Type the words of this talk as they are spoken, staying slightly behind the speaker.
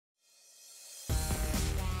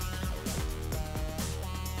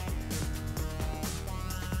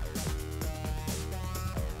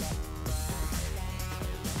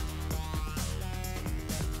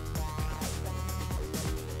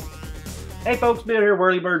Hey folks, Bill here,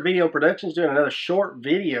 Whirly Bird Video Productions, doing another short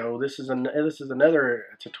video. This is another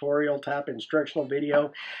tutorial type instructional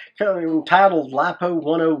video titled Lipo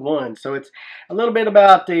 101. So it's a little bit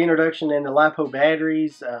about the introduction into Lipo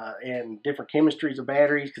batteries and different chemistries of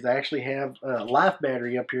batteries, because I actually have a Life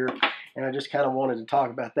battery up here, and I just kind of wanted to talk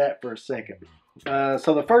about that for a second.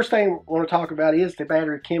 So the first thing I want to talk about is the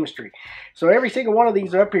battery chemistry. So every single one of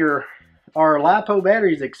these up here are Lipo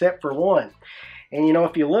batteries except for one. And you know,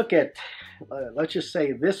 if you look at, let's just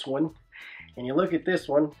say this one, and you look at this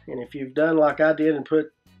one, and if you've done like I did and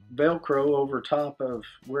put Velcro over top of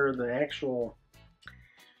where the actual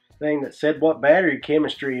thing that said what battery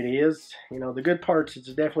chemistry it is, you know, the good parts, it's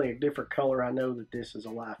definitely a different color. I know that this is a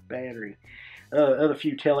Life battery. Other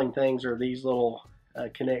few telling things are these little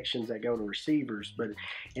connections that go to receivers, but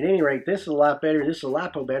at any rate, this is a Life battery, this is a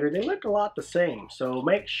Lipo battery. They look a lot the same, so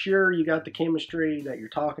make sure you got the chemistry that you're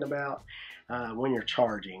talking about when you're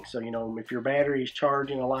charging. So, you know, if your battery is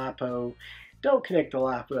charging a Lipo, don't connect the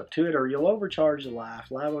Life up to it, or you'll overcharge the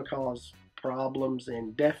Life. Life will cause problems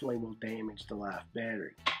and definitely will damage the Life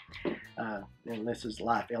battery. And this is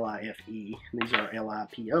Life, L-I-F-E. These are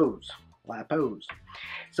L-I-P-O's, Lipos.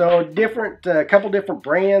 So different, couple different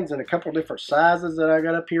brands and a couple different sizes that I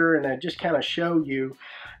got up here, and I just kind of show you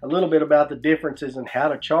a little bit about the differences in how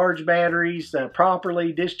to charge batteries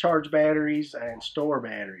properly, discharge batteries, and store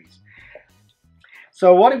batteries.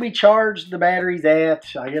 So what do we charge the batteries at?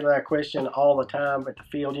 I get that question all the time at the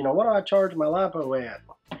field. You know, what do I charge my Lipo at?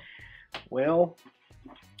 Well,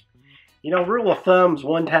 you know, rule of thumb's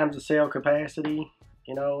 1 times the cell capacity,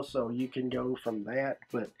 you know, so you can go from that.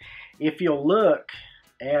 But if you'll look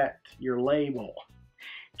at your label,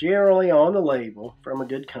 generally on the label from a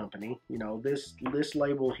good company, you know, this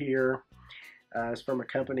label here is from a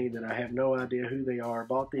company that I have no idea who they are.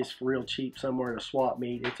 Bought this for real cheap somewhere at a swap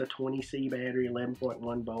meet. It's a 20C battery,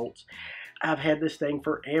 11.1 volts. I've had this thing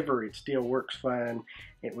forever. It still works fine.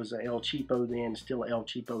 It was a El Cheapo then, still El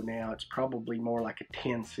Cheapo now. It's probably more like a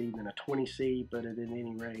 10C than a 20C, but at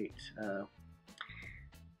any rate,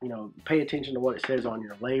 you know, pay attention to what it says on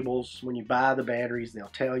your labels. When you buy the batteries, they'll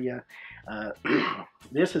tell you.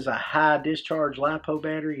 This is a high discharge Lipo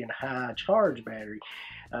battery and high charge battery.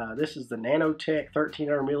 This is the Nanotech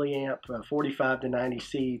 1300 milliamp, 45 to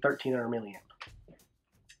 90C, 1300 milliamp.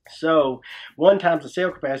 So 1 times the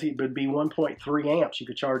cell capacity would be 1.3 amps. You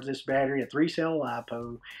could charge this battery at 3-cell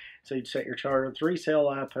Lipo. So you'd set your charger 3-cell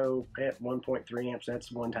Lipo at 1.3 amps.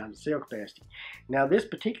 That's 1 times the cell capacity. Now this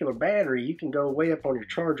particular battery, you can go way up on your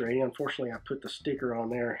charge rating. Unfortunately, I put the sticker on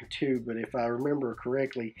there too, but if I remember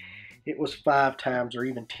correctly, it was 5 times or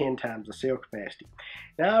even 10 times the cell capacity.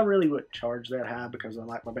 Now I really wouldn't charge that high because I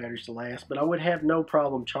like my batteries to last, but I would have no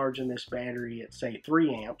problem charging this battery at say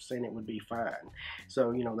 3 amps and it would be fine. So,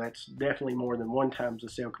 you know, that's definitely more than 1 times the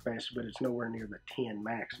cell capacity, but it's nowhere near the 10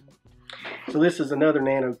 maximum. So this is another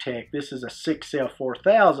Nanotech. This is a 6-cell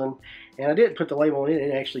 4000, and I didn't put the label in it.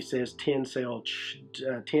 It actually says 10-cell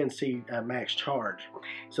 10C max charge.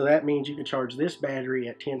 So that means you can charge this battery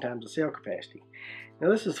at 10 times the cell capacity. Now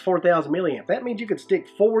this is 4,000 milliamp. That means you could stick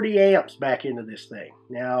 40 amps back into this thing.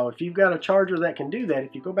 Now if you've got a charger that can do that,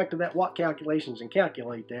 if you go back to that watt calculations and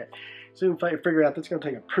calculate that, soon figure out that's going to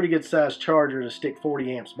take a pretty good sized charger to stick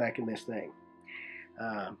 40 amps back in this thing.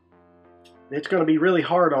 It's going to be really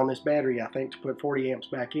hard on this battery, I think, to put 40 amps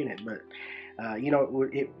back in it, but you know,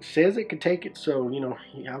 it says it could take it, so, you know,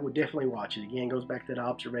 I would definitely watch it. Again, it goes back to that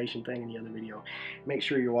observation thing in the other video. Make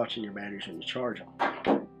sure you're watching your batteries when you charge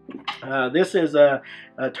them. This is a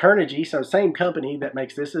Turnigy, so same company that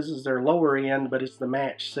makes this. This is their lower end, but it's the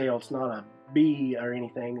match sale. It's not a B or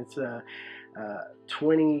anything. It's a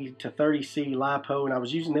 20 to 30C Lipo, and I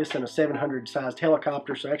was using this in a 700 sized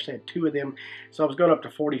helicopter, so I actually had 2 of them. So I was going up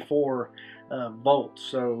to 44 volts.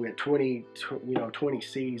 So at 20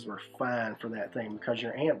 Cs were fine for that thing, because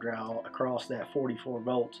your amp draw across that 44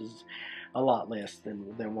 volts is a lot less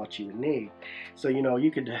than what you would need. So, you know,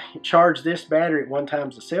 you could charge this battery at 1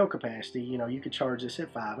 times the cell capacity. You know, you could charge this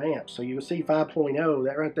at 5 amps. So you will see 5.0,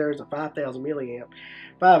 that right there is a 5,000 milliamp,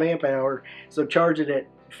 5 amp hour. So charge it at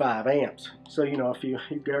 5 amps. So, you know, if you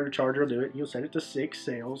go to charger, do it, you'll set it to 6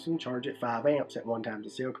 cells and charge it 5 amps at 1 times the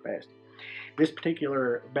cell capacity. This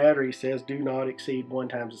particular battery says do not exceed 1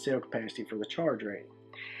 times the cell capacity for the charge rating.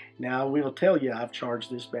 Now, I will tell you, I've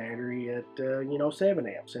charged this battery at, you know, 7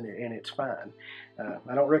 amps, and it's fine.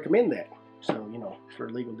 I don't recommend that. So, you know,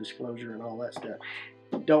 for legal disclosure and all that stuff,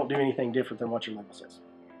 don't do anything different than what your label says.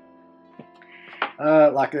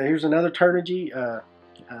 Here's another Turnigy,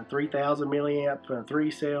 3,000 milliamp,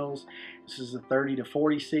 3 cells. This is a 30 to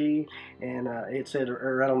 40C, and it said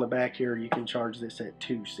right on the back here you can charge this at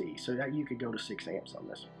 2C. So you could go to 6 amps on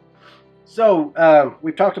this. So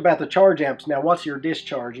we've talked about the charge amps. Now, what's your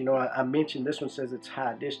discharge? You know, I mentioned this one says it's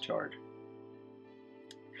high discharge.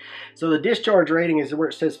 So the discharge rating is where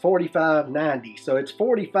it says 4590. So it's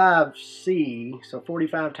 45C. So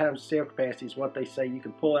 45 times the cell capacity is what they say you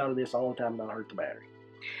can pull out of this all the time, not hurt the battery.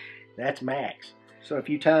 That's max. So if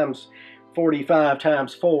you times 45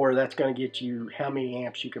 times 4, that's going to get you how many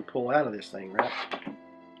amps you can pull out of this thing, right?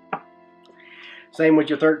 Same with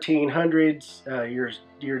your 1300s.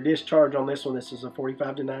 Your discharge on this one, this is a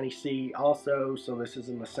 45 to 90C also, so this is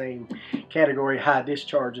in the same category, high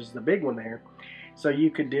discharge as the big one there. So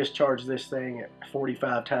you could discharge this thing at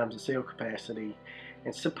 45 times the cell capacity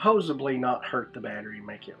and supposedly not hurt the battery,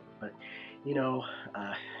 make it. But you know,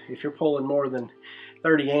 if you're pulling more than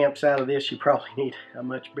 30 amps out of this, you probably need a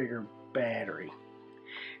much bigger battery.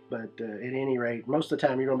 But at any rate, most of the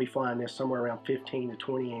time you're going to be flying this somewhere around 15 to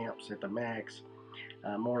 20 amps at the max.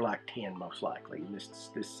 More like 10 most likely in this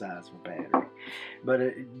size of a battery. But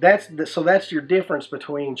that's your difference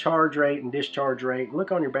between charge rate and discharge rate.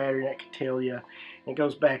 Look on your battery, that can tell you. It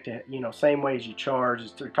goes back to, you know, same way as you charge.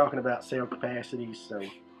 They're talking about cell capacities, so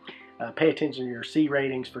pay attention to your C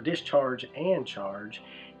ratings for discharge and charge,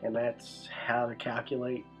 and that's how to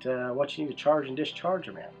calculate what you need to charge and discharge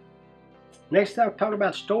them at. Next, I'll talk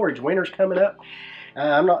about storage. Winter's coming up.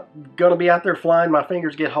 I'm not going to be out there flying. My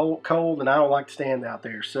fingers get cold and I don't like to stand out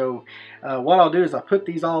there. So what I'll do is I'll put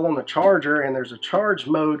these all on the charger, and there's a charge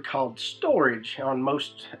mode called storage on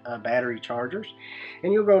most battery chargers.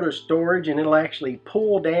 And you'll go to storage and it'll actually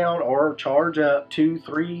pull down or charge up to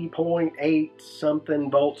 3.8 something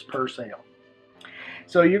volts per cell.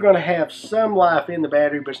 So you're going to have some life in the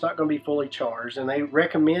battery, but it's not going to be fully charged. And they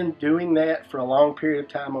recommend doing that for a long period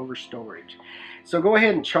of time over storage. So go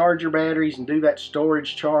ahead and charge your batteries and do that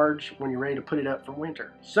storage charge when you're ready to put it up for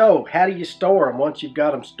winter. So how do you store them once you've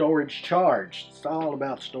got them storage charged? It's all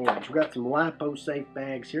about storage. We've got some Lipo safe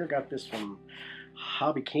bags here. Got this from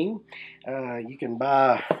Hobby King. You can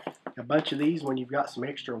buy a bunch of these when you've got some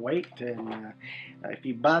extra weight, and if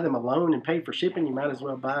you buy them alone and pay for shipping, you might as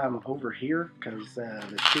well buy them over here because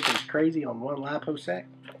the shipping's crazy on one Lipo sack.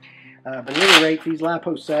 But at any rate, these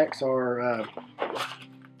Lipo sacks are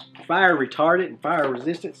fire retardant and fire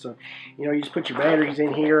resistant, so you know, you just put your batteries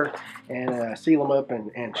in here and seal them up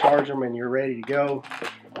and charge them, and you're ready to go.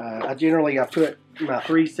 I put my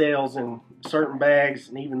 3 cells in certain bags,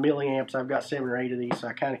 and even milliamps. I've got 7 or 8 of these, so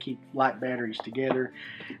I kind of keep light batteries together.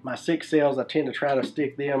 My 6 cells, I tend to try to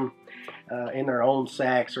stick them in their own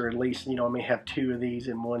sacks, or at least, you know, I may have 2 of these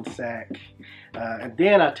in one sack. And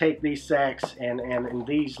then I take these sacks and in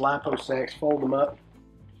these Lipo sacks, fold them up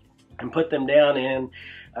and put them down in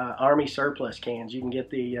Army surplus cans. You can get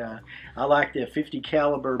the I like the 50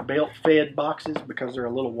 caliber belt fed boxes because they're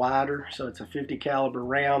a little wider. So it's a 50 caliber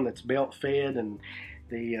round that's belt fed, and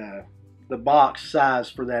the box size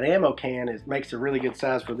for that ammo can makes a really good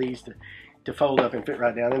size for these to fold up and fit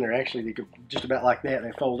right down in there. Actually, they could just about like that.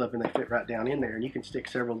 They fold up and they fit right down in there, and you can stick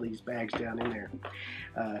several of these bags down in there.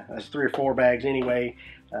 That's 3 or 4 bags anyway,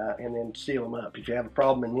 and then seal them up. If you have a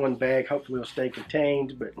problem in one bag, hopefully it'll stay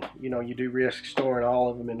contained, but you know, you do risk storing all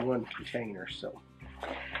of them in one container. So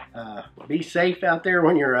be safe out there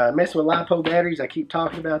when you're messing with Lipo batteries. I keep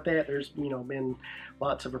talking about that. There's, you know, been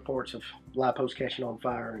lots of reports of Lipos catching on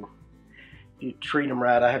fire, and if you treat them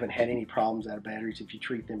right, I haven't had any problems out of batteries if you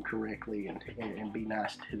treat them correctly and be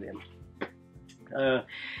nice to them.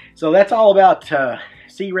 So that's all about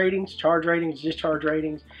C ratings, charge ratings, discharge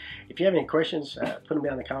ratings. If you have any questions, put them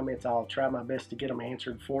down in the comments. I'll try my best to get them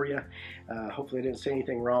answered for you. Hopefully I didn't say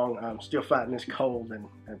anything wrong. I'm still fighting this cold and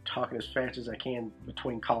talking as fast as I can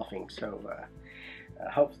between coughing. So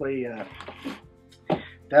hopefully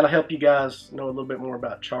that'll help you guys know a little bit more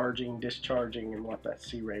about charging, discharging, and what that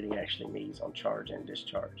C rating actually means on charge and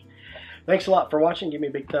discharge. Thanks a lot for watching. Give me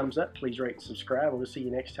a big thumbs up. Please rate and subscribe. We'll see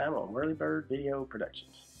you next time on Whirly Bird Video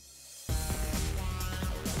Productions.